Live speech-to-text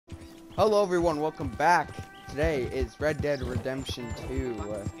Hello everyone, welcome back. Today is Red Dead Redemption 2,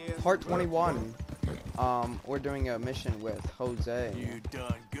 part 21. We're doing a mission with Jose. You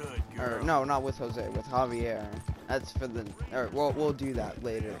done good, Or girl. no, not with Jose, with Javier. That's for the, or we'll do that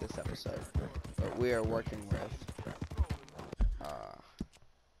later this episode. But we are working with, uh,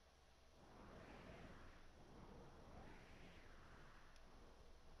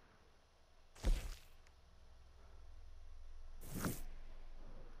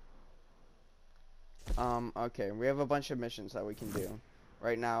 okay, we have a bunch of missions that we can do.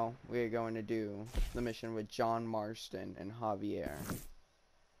 Right now, we are going to do the mission with John Marston and Javier.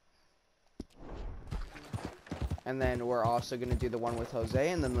 And then we're also going to do the one with Jose,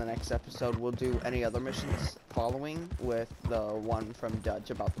 and then the next episode we'll do any other missions following with the one from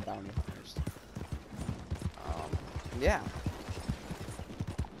Dutch about the bounty hunters. Yeah.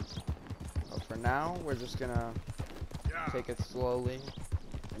 But for now, we're just going to take it slowly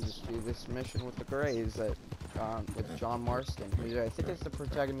and just do this mission with the Grays that, with John Marston. I think it's the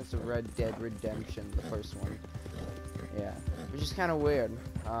protagonist of Red Dead Redemption, the first one. Yeah. Which is kind of weird.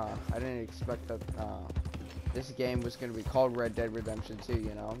 I didn't expect that, this game was going to be called Red Dead Redemption 2,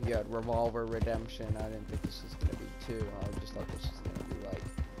 you know? You had Revolver Redemption. I didn't think this was going to be 2. I just thought this was going to be, like,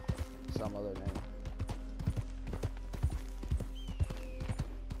 some other name.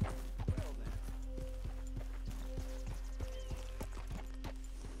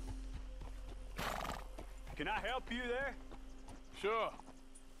 Can I help you there? Sure.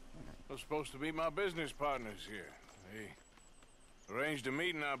 They're supposed to be my business partners here. They arranged a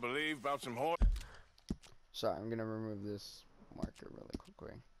meeting, I believe, about some horse. Sorry, I'm going to remove this marker really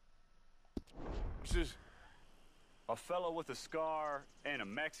quickly. Horses? A fellow with a scar and a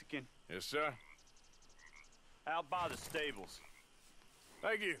Mexican Yes, sir. out by the stables.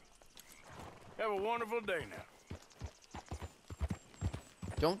 Thank you. Have a wonderful day now.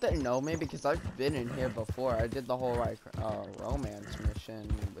 Don't they know me? Because I've been in here before. I did the whole, like, romance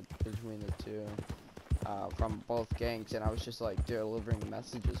mission between the two. From both gangs, and I was just, like, delivering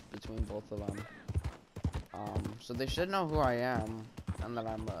messages between both of them. So they should know who I am, and that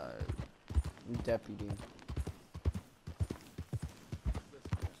I'm a deputy.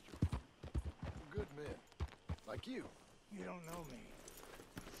 Listen, mister. We're good men. Like you. You don't know me.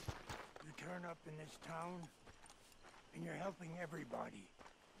 You turn up in this town, and you're helping everybody.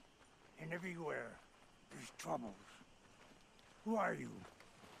 And everywhere, there's troubles. Who are you?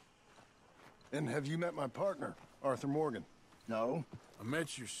 And have you met my partner, Arthur Morgan? No? I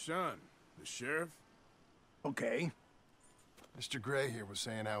met your son, the sheriff. Okay. Mr. Gray here was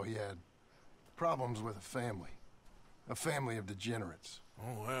saying how he had problems with a family of degenerates.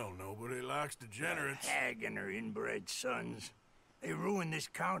 Oh, well, nobody likes degenerates. That hag and her inbred sons. They ruined this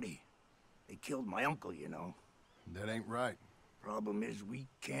county. They killed my uncle, you know. That ain't right. Problem is, we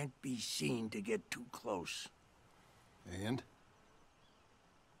can't be seen to get too close. And?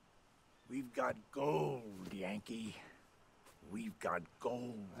 We've got gold, Yankee. We've got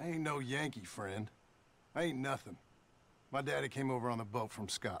gold. I ain't no Yankee, friend. I ain't nothing. My daddy came over on the boat from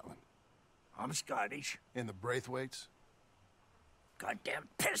Scotland. I'm Scottish. In the Braithwaites? Goddamn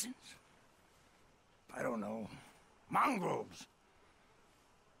peasants. I don't know. Mongrels.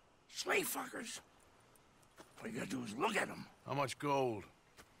 Slave fuckers. All you gotta do is look at them. How much gold?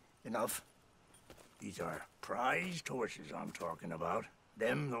 Enough. These are prized horses I'm talking about.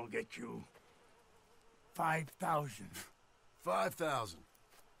 Them, they'll get you 5,000. 5,000.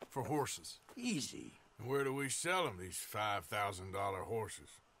 For horses. Easy. And where do we sell them, these $5,000 horses?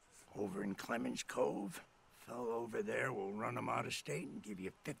 Over in Clemens Cove. Fellow over there will run them out of state and give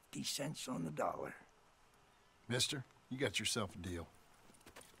you 50 cents on the dollar. Mister, you got yourself a deal.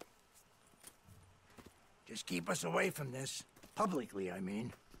 Just keep us away from this. Publicly, I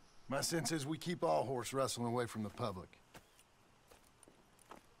mean. My sense is we keep all horse wrestling away from the public.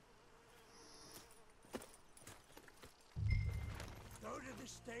 Go to the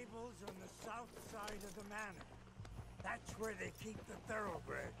stables on the south side of the manor. That's where they keep the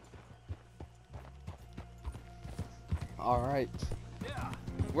thoroughbreds. Alright.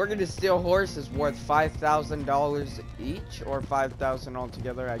 We're gonna steal horses worth $5,000 each, or $5,000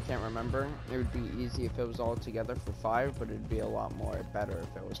 altogether, I can't remember. It would be easy if it was all together for 5, but it'd be a lot more better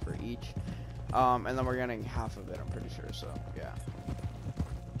if it was for each. And then we're getting half of it, I'm pretty sure, so, yeah.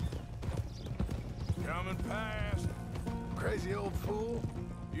 Coming past. Crazy old fool.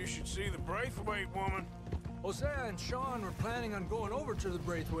 You should see the Braithwaite woman. Jose and Sean were planning on going over to the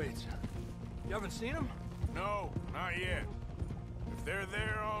Braithwaites. You haven't seen them? No, not yet. If they're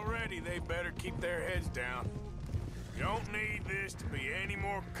there already, they better keep their heads down. You don't need this to be any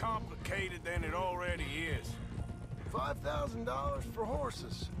more complicated than it already is. $5,000 for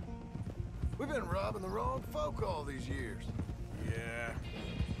horses. We've been robbing the wrong folk all these years. Yeah,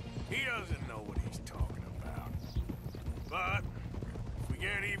 he doesn't know what he's talking about. But if we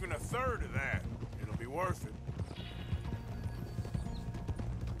get even a third of that, it'll be worth it.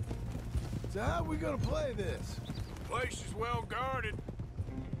 So how are we gonna play this? The place is well guarded,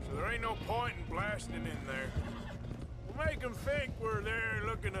 so there ain't no point in blasting in there. We'll make them think we're there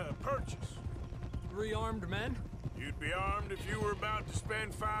looking to purchase. 3 armed men? You'd be armed if you were about to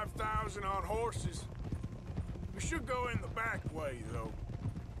spend 5,000 on horses. We should go in the back way, though.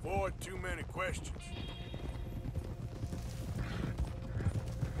 Avoid too many questions.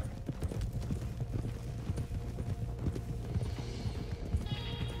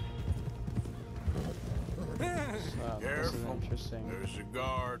 This is Careful. interesting. There's a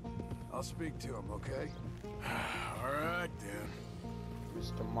guard. I'll speak to him, okay? All right, then.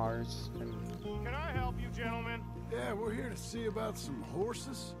 Mr. Marston. Can I help you, gentlemen? Yeah, we're here to see about some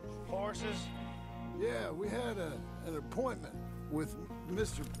horses. Horses? Yeah, we had an appointment with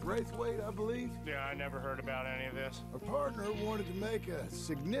Mr. Braithwaite, I believe. Yeah, I never heard about any of this. Our partner wanted to make a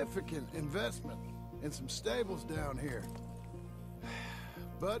significant investment in some stables down here.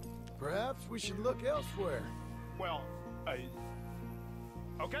 But perhaps we should look elsewhere. Well,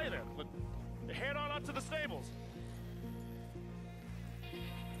 okay then. Head on up to the stables.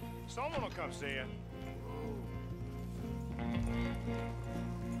 Someone will come see you.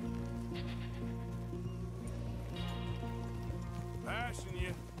 Passing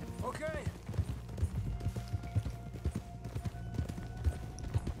you. Okay.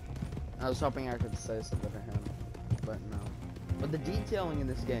 I was hoping I could say something to him, but no. But the detailing in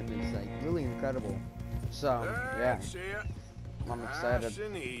this game is like really incredible. So yeah, That's it. I'm excited. Nice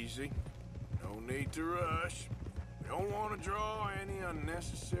and easy. No need to rush. We don't want to draw any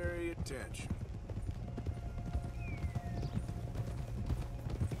unnecessary attention.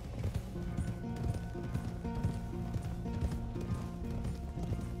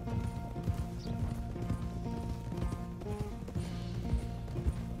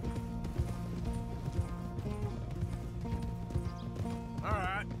 All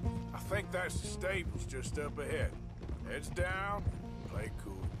right. I think that's the stables just up ahead. Heads down, play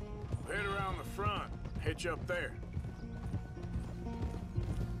cool. Head around the front, hitch up there.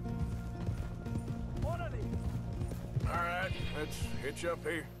 All right, let's hitch up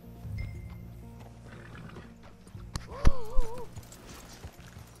here.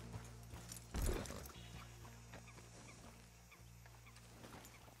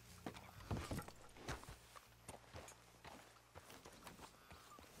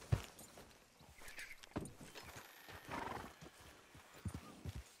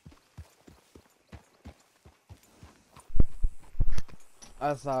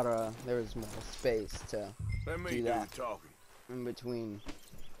 I thought there was more space to Let me do do that the talking. in between.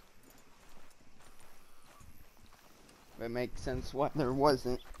 It makes sense why there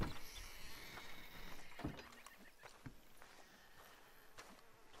wasn't.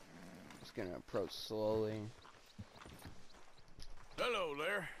 Just gonna approach slowly. Hello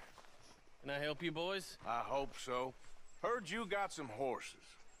there. Can I help you, boys? I hope so. Heard you got some horses.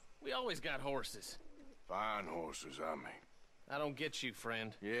 We always got horses. Fine horses, I mean. I don't get you,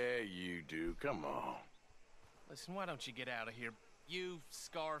 friend. Yeah, you do. Come on. Listen, why don't you get out of here? You,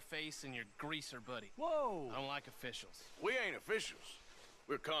 Scarface, and your greaser buddy. Whoa! I don't like officials. We ain't officials.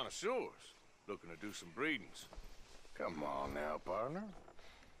 We're connoisseurs, looking to do some breedings. Come on now, partner.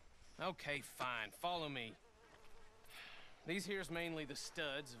 Okay, fine. Follow me. These here's mainly the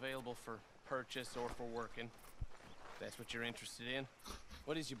studs available for purchase or for working. If that's what you're interested in.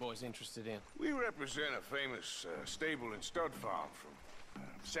 What is you boys interested in? We represent a famous stable and stud farm from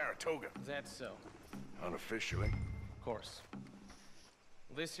Saratoga, Is that so? unofficially. Of course.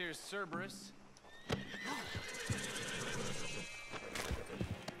 Well, this here's Cerberus.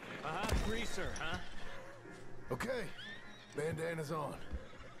 Greaser, huh? Okay. Bandana's on.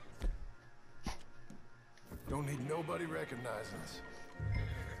 Don't need nobody recognizing us.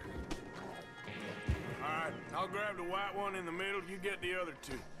 All right, I'll grab the white one in the middle. You get the other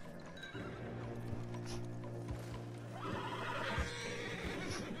two.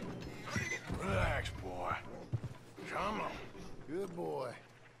 Relax, boy. Come on. Good boy.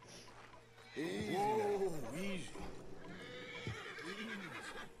 Easy. Whoa, easy.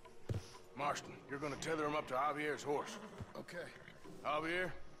 Marston, you're gonna tether him up to Javier's horse. Okay.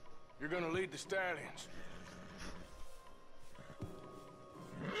 Javier, you're gonna lead the stallions.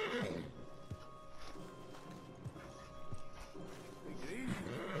 Take it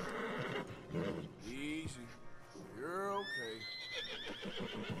easy. Easy. You're okay.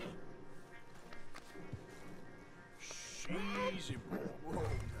 Shh, easy, boy. Whoa, now,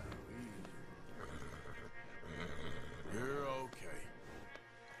 easy.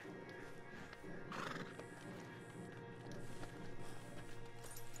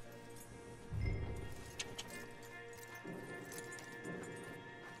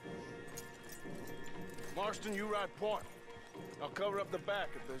 Marston, you ride point. I'll cover up the back.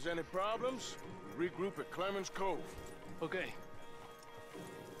 If there's any problems, regroup at Clemens Cove. Okay.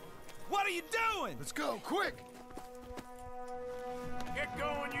 What are you doing? Let's go, quick! Get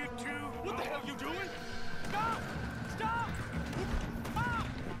going, you two. What the hell you doing? Stop! Stop! Stop!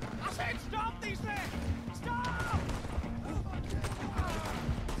 I said stop these things! Stop!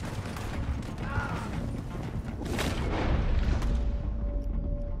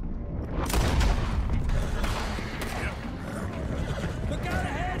 Look out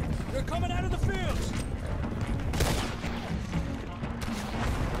ahead! They're coming out of the fields!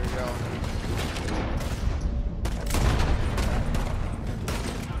 There we go.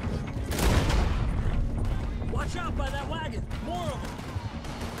 Watch out by that wagon! More of them!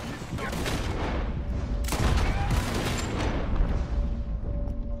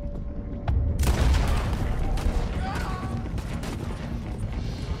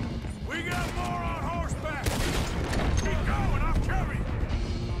 We got more on horseback. Keep going, I'll cover you.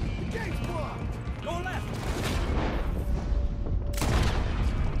 The gate's blocked! Go left!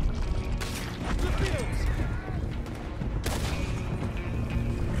 The fields!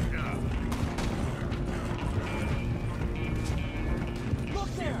 Look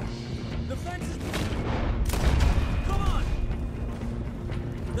there! The fence is... Come on!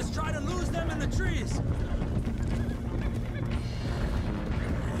 Let's try to lose them in the trees!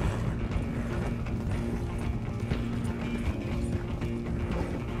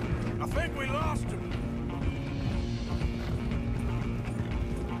 I think we lost him.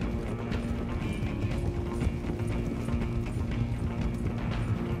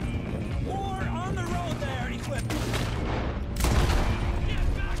 More on the road there, equipped!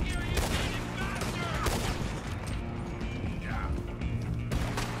 Get back here, you idiot bastard!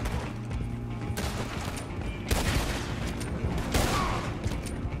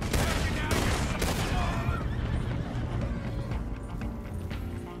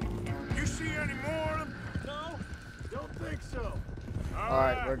 You see any more of them? No? Don't think so. All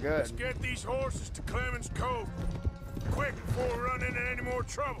Alright, we're good. Let's get these horses to Clemens Cove. Quick, before we run into any more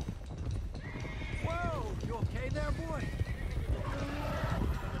trouble. Whoa! You okay there, boy?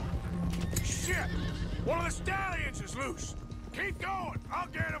 Shit! One of the stallions is loose. Keep going. I'll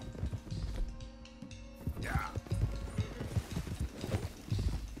get him. Yeah.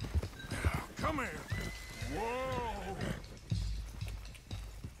 Come here. Whoa.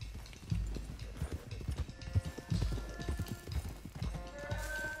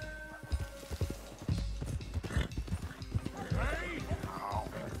 Hey. Oh.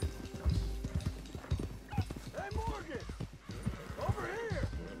 Hey, Morgan! Over here!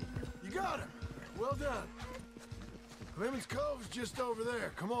 You got him! Well done. Clemens Cove's just over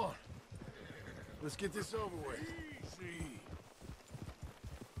there. Come on. Let's get this over with. Easy.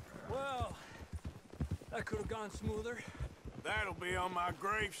 Well, that could have gone smoother. That'll be on my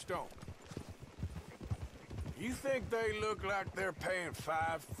gravestone. You think they look like they're paying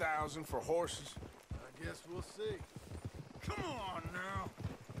 $5,000 for horses? I guess we'll see. Come on now.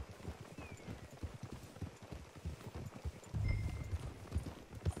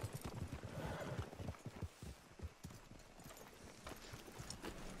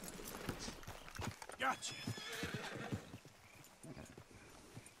 Gotcha.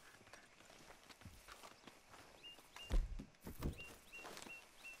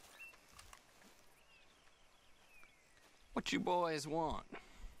 What you boys want?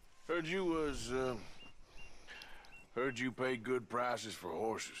 Heard you paid good prices for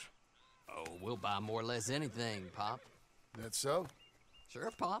horses. Oh, we'll buy more or less anything, Pop. That so?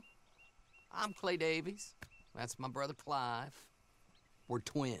 Sure, Pop. I'm Clay Davies. That's my brother Clive. We're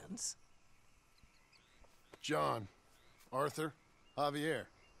twins. John, Arthur, Javier.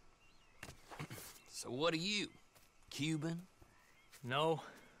 So what are you? Cuban? No,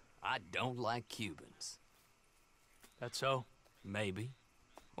 I don't like Cubans. that's so. Maybe.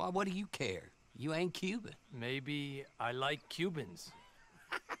 Why, what do you care? You ain't Cuban. Maybe I like Cubans.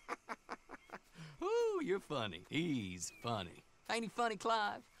 Ooh, you're funny. He's funny. Ain't he funny,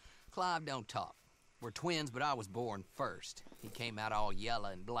 Clive? Clive don't talk. We're twins, but I was born first. He came out all yellow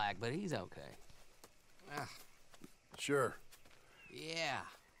and black, but he's okay. Sure. Yeah,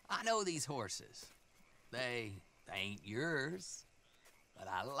 I know these horses. They ain't yours, but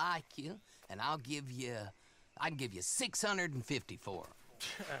I like you, and I can give you 650 for them.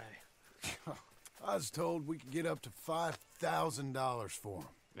 I was told we could get up to $5,000 for them.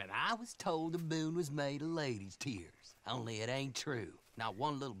 And I was told the moon was made of ladies' tears. Only it ain't true. Not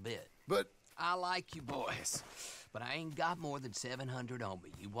one little bit. But I like you boys, but I ain't got more than 700 on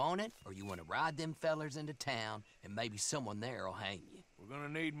me. You want it, or you want to ride them fellers into town, and maybe someone there'll hang you? We're gonna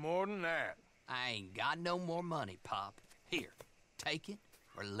need more than that. I ain't got no more money, Pop. Here, take it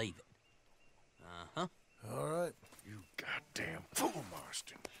or leave it. Uh-huh. All right. You goddamn fool,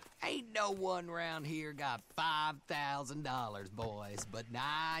 Marston. Ain't no one round here got $5,000, boys, but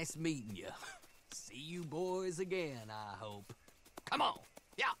nice meeting you. See you boys again, I hope. Come on,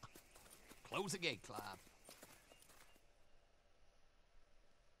 yeah. Close the gate, Clive.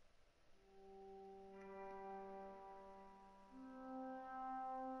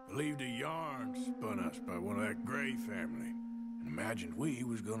 Believed a yarn spun us by one of that Gray family, and imagined we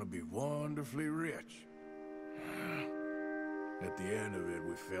was gonna be wonderfully rich. At the end of it,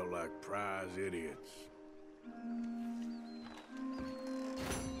 we felt like prize idiots.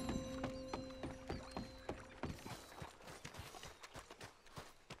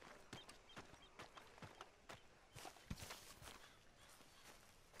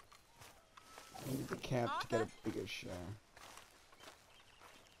 I need the camp to get a bigger share.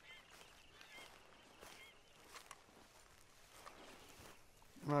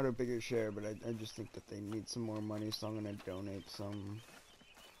 Not a bigger share, but I just think that they need some more money, so I'm gonna donate some.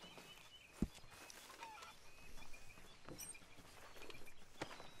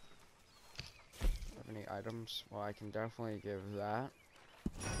 Have any items? Well, I can definitely give that.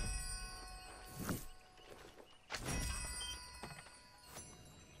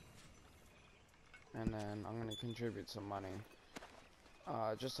 And then I'm gonna contribute some money.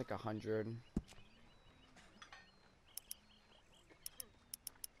 Just like 100.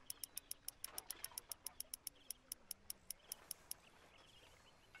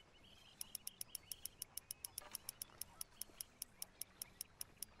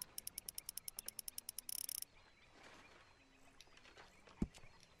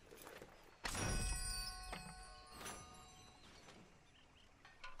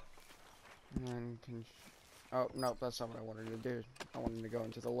 And then oh, no, that's not what I wanted to do. I wanted to go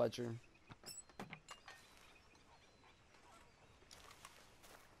into the ledger.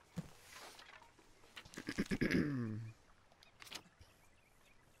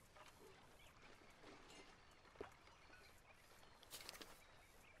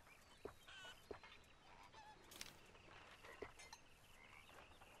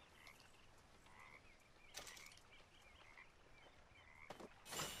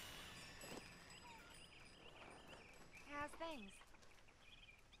 How's things?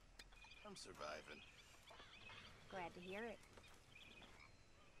 I'm surviving. Glad to hear it.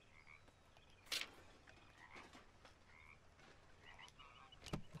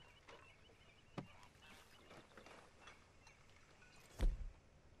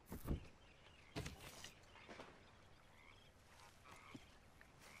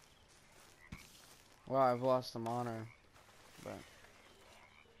 Well, I've lost some honor, but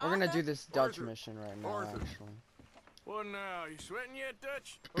we're gonna do this Dutch mission right now, actually. What now? You sweating yet,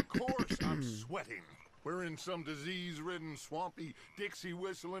 Dutch? Of course I'm sweating. We're in some disease-ridden, swampy,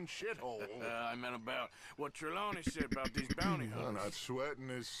 Dixie-whistling shithole. I meant about what Trelawney said about these bounty Well, hunters. not sweating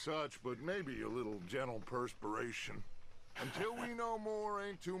as such, but maybe a little gentle perspiration. Until we know more,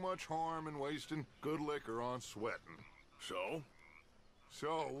 ain't too much harm in wasting good liquor on sweating. So?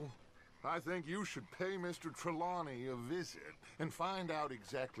 So, I think you should pay Mr. Trelawney a visit and find out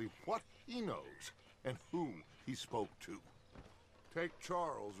exactly what he knows and who he spoke to. Take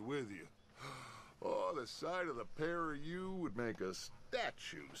Charles with you. Oh, the sight of the pair of you would make a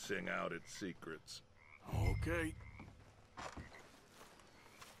statue sing out its secrets. Okay.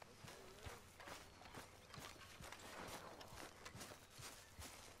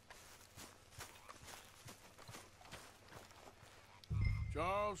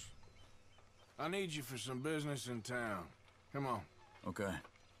 Charles, I need you for some business in town. Come on. Okay.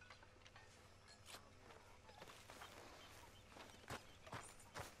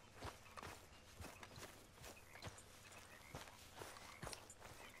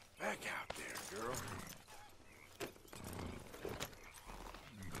 Back out there, girl.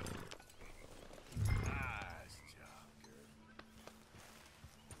 Nice job, girl.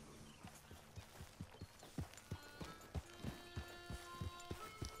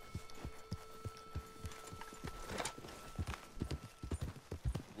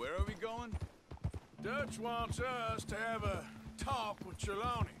 Where are we going? Dutch wants us to have a talk with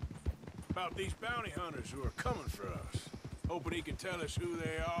Trelawney about these bounty hunters who are coming for us. Hoping he can tell us who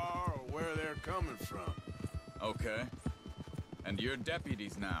they are or where they're coming from. Okay. And you're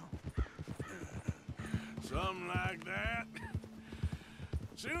deputies now. Something like that.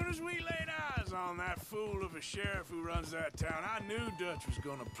 Soon as we laid eyes on that fool of a sheriff who runs that town, I knew Dutch was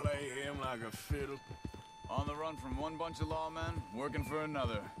gonna play him like a fiddle. On the run from one bunch of lawmen, working for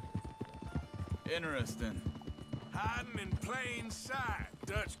another. Interesting. Hiding in plain sight,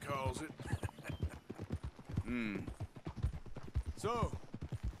 Dutch calls it. So,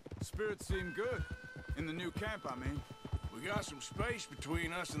 spirits seem good. In the new camp, I mean. We got some space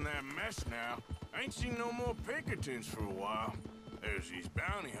between us and that mess now. Ain't seen no more Pinkertons for a while. There's these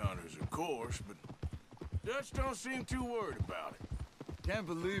bounty hunters, of course, but Dutch don't seem too worried about it. Can't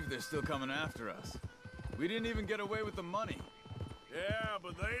believe they're still coming after us. We didn't even get away with the money. Yeah,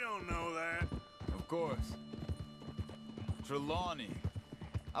 but they don't know that. Of course. Trelawney.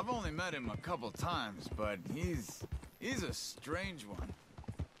 I've only met him a couple times, but he's a strange one.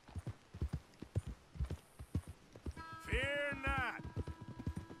 Fear not.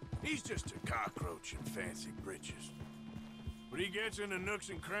 He's just a cockroach in fancy breeches. But he gets into nooks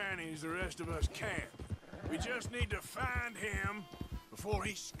and crannies the rest of us can't. We just need to find him before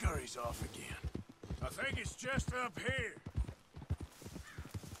he scurries off again. I think it's just up here.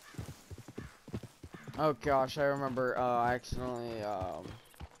 Oh gosh, I remember I accidentally,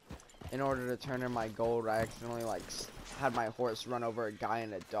 in order to turn in my gold, I accidentally like had my horse run over a guy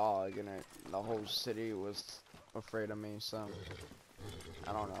and a dog, and the whole city was afraid of me. So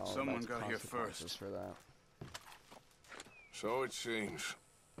I don't know. Someone got here first. For that. So it seems.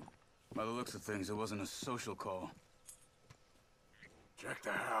 By the looks of things, it wasn't a social call. Check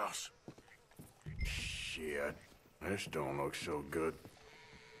the house. Shit, this don't look so good.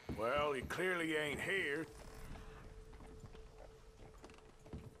 Well, he clearly ain't here.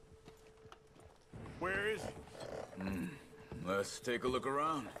 Where is he? Let's take a look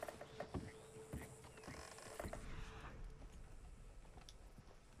around.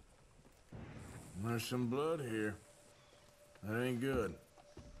 There's some blood here. That ain't good.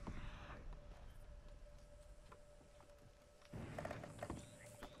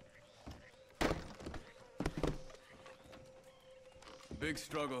 Big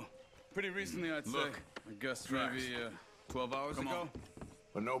struggle. Pretty recently, I'd say. Look, I guess maybe 12 hours ago.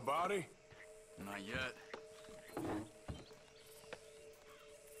 But no body? Not yet.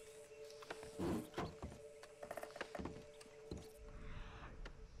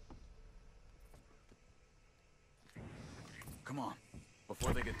 Come on,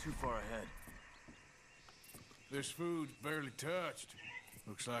 before they get too far ahead. This food's barely touched.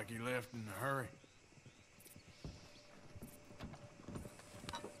 Looks like he left in a hurry.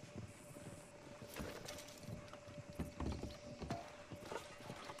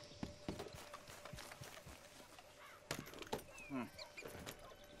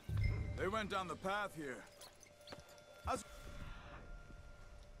 They went down the path here. How's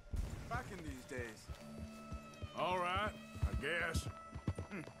back in these days? All right, I guess.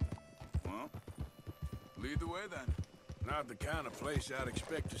 Well, lead the way then. Not the kind of place I'd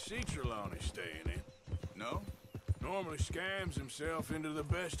expect to see Trelawney staying in. No? Normally scams himself into the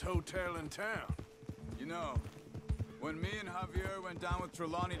best hotel in town. You know, when me and Javier went down with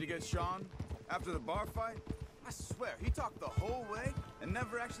Trelawney to get Sean, after the bar fight, I swear, he talked the whole way and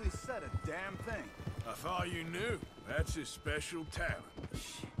never actually said a damn thing. I thought you knew. That's his special talent.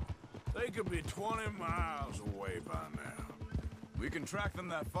 They could be 20 miles away by now. We can track them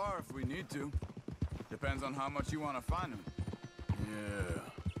that far if we need to. Depends on how much you want to find them. Yeah.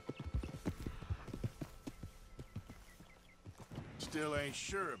 Still ain't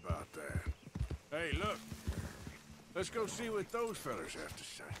sure about that. Hey, look. Let's go see what those fellas have to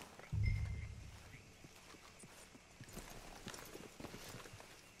say.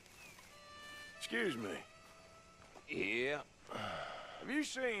 Excuse me. Yeah. Have you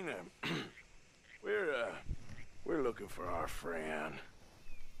seen him? We're looking for our friend.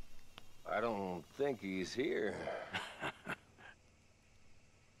 I don't think he's here.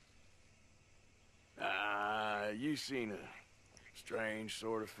 You seen a strange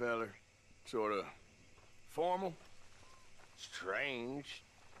sort of feller? Sort of formal? Strange?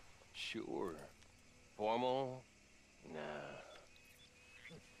 Sure. Formal? Nah.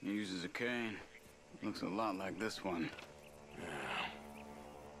 He uses a cane. Looks a lot like this one. Yeah.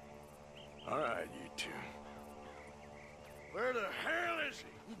 All right, you two. Where the hell is he?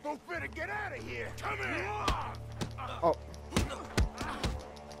 You both better get out of here. Come here. Oh.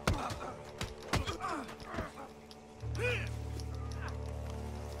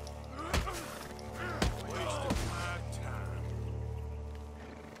 Wasting my time.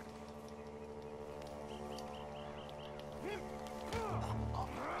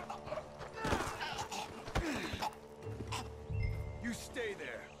 You stay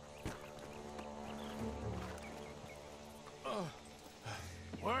there.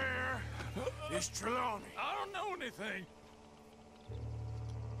 Where is Trelawney? I don't know anything.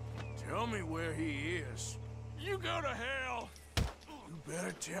 Tell me where he is. You go to hell. You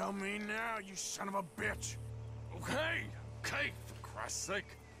better tell me now, you son of a bitch. Okay, for Christ's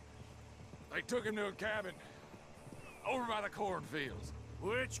sake. They took him to a cabin. Over by the cornfields.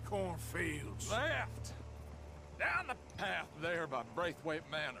 Which cornfields? Left. Down the path there by Braithwaite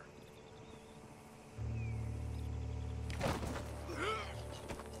Manor.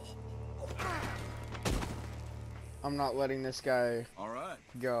 I'm not letting this guy All right.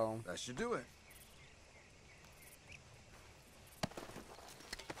 go. That should do it.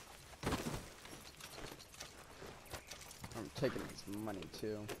 I'm taking his money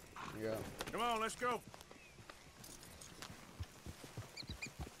too. Here you go. Come on, let's go.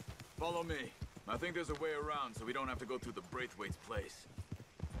 Follow me. I think there's a way around so we don't have to go through the Braithwaite's place.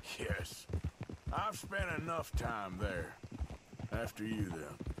 Yes. I've spent enough time there. After you,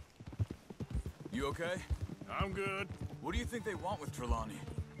 then. You okay? I'm good. What do you think they want with Trelawney?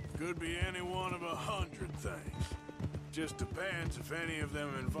 Could be any one of 100 things. Just depends if any of them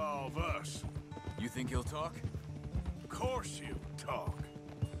involve us. You think he'll talk? Of course he'll talk.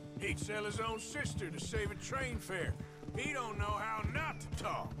 He'd sell his own sister to save a train fare. He don't know how not to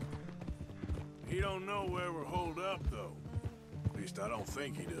talk. He don't know where we're holed up, though. At least I don't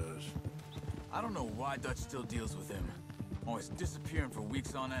think he does. I don't know why Dutch still deals with him. Always disappearing for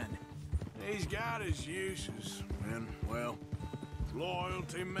weeks on end. He's got his uses, and, well,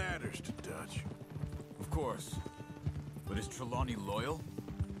 loyalty matters to Dutch. Of course. But is Trelawney loyal?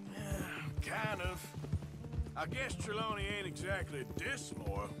 Yeah, kind of. I guess Trelawney ain't exactly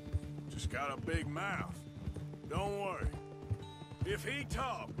disloyal. Just got a big mouth. Don't worry. If he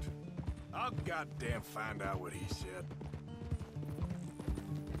talked, I'll goddamn find out what he said.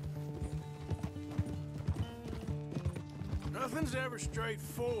 Nothing's ever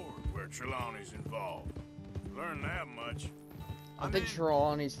straightforward where Trelawney's involved. Learn that much. I think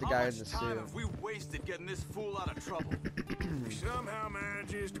Trelawney's the guy in the How much time suit. have we wasted getting this fool out of trouble? He somehow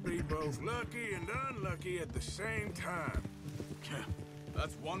manages to be both lucky and unlucky at the same time.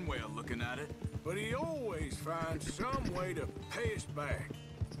 That's one way of looking at it. But he always finds some way to pay us back.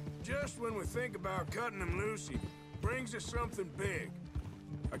 Just when we think about cutting him loose, he brings us something big.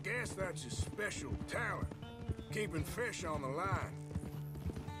 I guess that's his special talent, keeping fish on the line.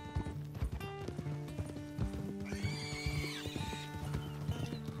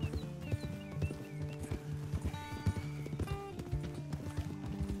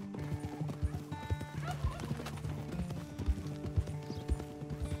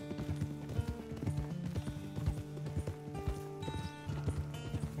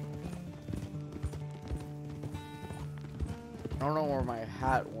 I don't know where my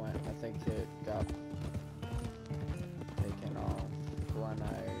hat went. I think it got taken off when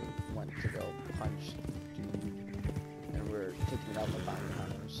I went to go punch the dude. And we were taking out the bounty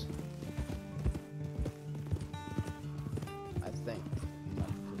hunters. I think. I'm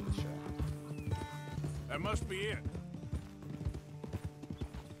not pretty sure. That must be it.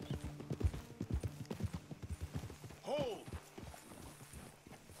 Hold!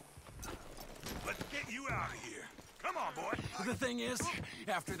 Let's get you out of here. Come on, boy. The thing is,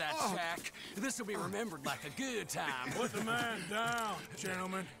 after that shack, this will be remembered like a good time. Put the man down,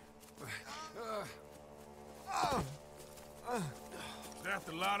 gentlemen. Is that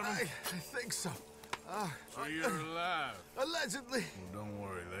the lot of them? I think so. So you're alive? Allegedly. Well, don't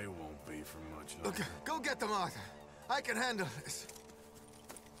worry, they won't be for much longer. Okay, go get them, Arthur. I can handle this.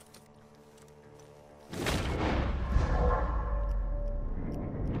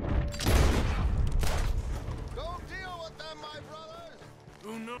 Don't deal with them, my brothers!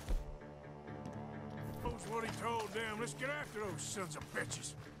 Who knows what he told them? Let's get after those sons of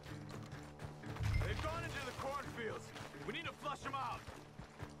bitches. They've gone into the cornfields. We need to flush them out.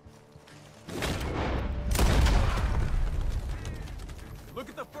 Look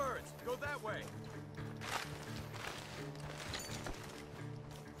at the birds. Go that way.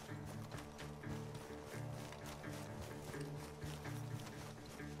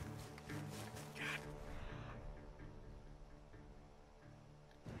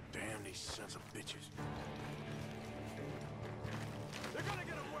 Damn these sons of bitches. They're gonna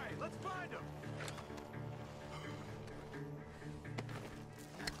get away. Let's find them.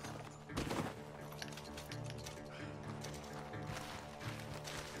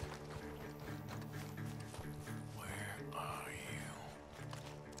 Where are you?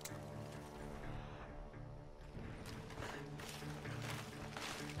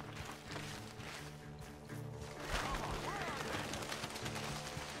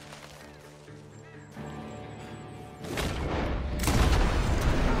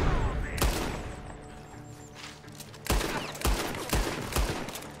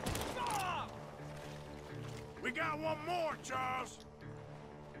 We got one more, Charles.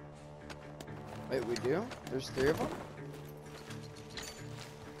 Wait, we do? There's 3 of them?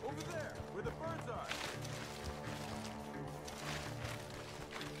 Over there, where the birds are.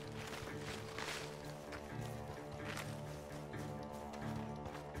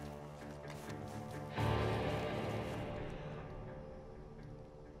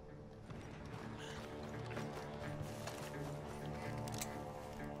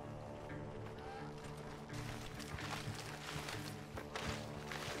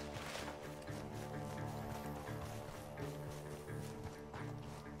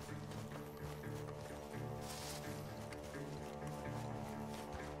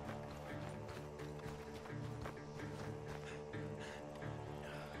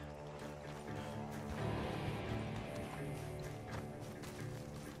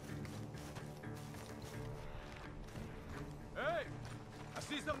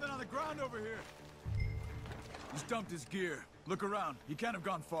 see something on the ground over here? He's dumped his gear. Look around. He can't have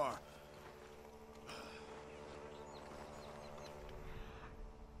gone far.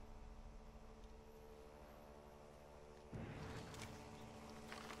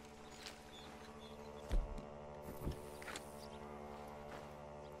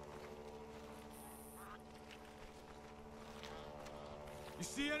 You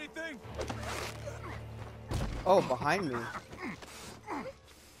see anything? Oh, behind me.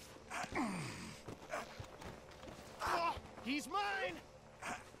 Oh, he's mine!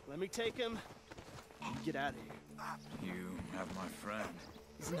 Let me take him. Get out of here. You have my friend.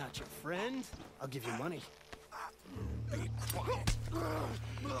 He's not your friend. I'll give you money. Be quiet.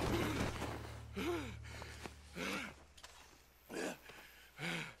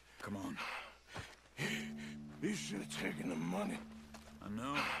 Come on. You should have taken the money. I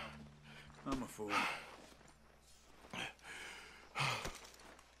know. I'm a fool.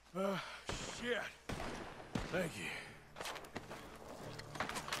 Shit. Thank you.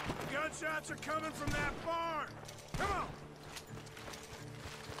 Gunshots are coming from that barn. Come on.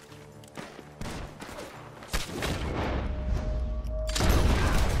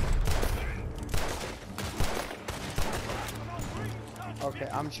 Okay,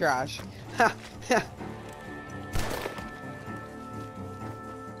 I'm trash.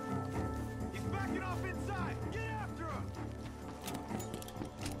 He's backing off inside. Get after him.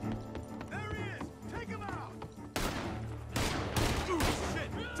 There he is. Take him out. Ooh, shit.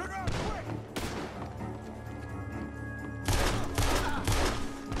 Turn around quick.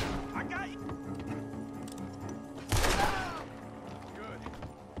 I got you. Good.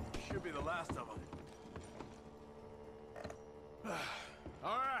 Should be the last of them.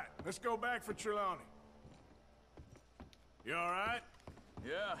 All right, let's go back for Trelawney. You all right?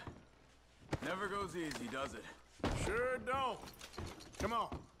 Yeah. Never goes easy, does it? Sure don't. Come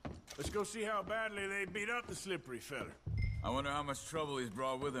on. Let's go see how badly they beat up the slippery feller. I wonder how much trouble he's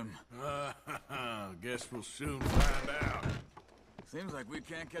brought with him. Guess we'll soon find out. Seems like we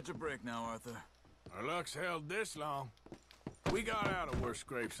can't catch a break now, Arthur. Our luck's held this long. We got out of worse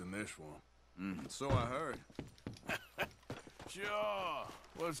scrapes than this one. So I heard. Sure.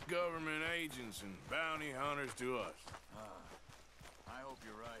 What's government agents and bounty hunters to us? I hope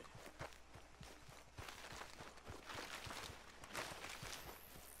you're right.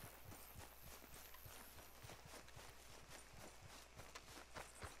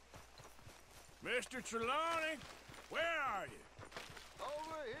 Mr. Trelawney, where are you?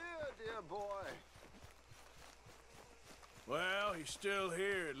 Over here, dear boy. Well, he's still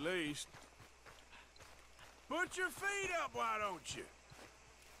here at least. Put your feet up, why don't you?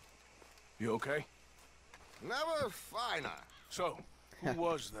 You okay? Never finer. So, who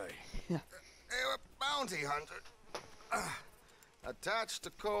was they? They were bounty hunters. Attached to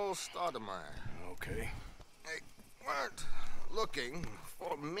Cole Stoudemire. Okay. They weren't looking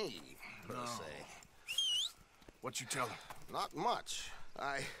for me, per se. What you tell them? Not much.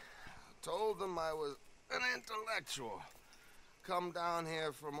 I told them I was an intellectual. Come down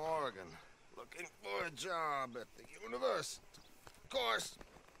here from Oregon, looking for a job at the university. Of course,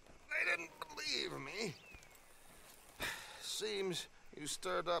 they didn't believe me. Seems you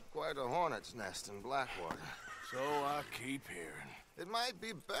stirred up quite a hornet's nest in Blackwater. So I keep hearing. It might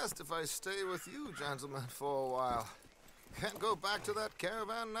be best if I stay with you, gentlemen, for a while. Can't go back to that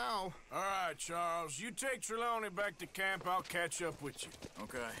caravan now. All right, Charles. You take Trelawney back to camp. I'll catch up with you.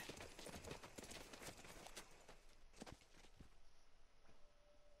 Okay.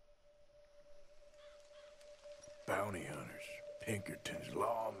 Bounty hunters, Pinkerton's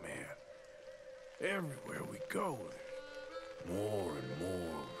lawmen. Everywhere we go, there's more and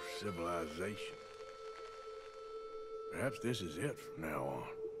more civilization. Perhaps this is it from now on.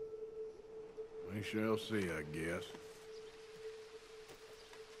 We shall see, I guess.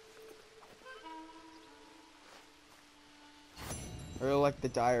 I really like the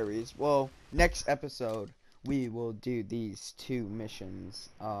diaries. Well, next episode, we will do these two missions.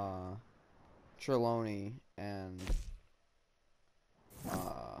 Trelawney and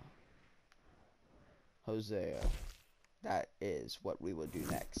Hosea. That is what we will do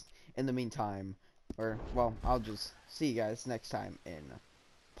next. In the meantime, well, I'll just see you guys next time in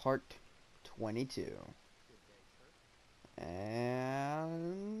part 22.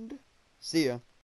 And see ya.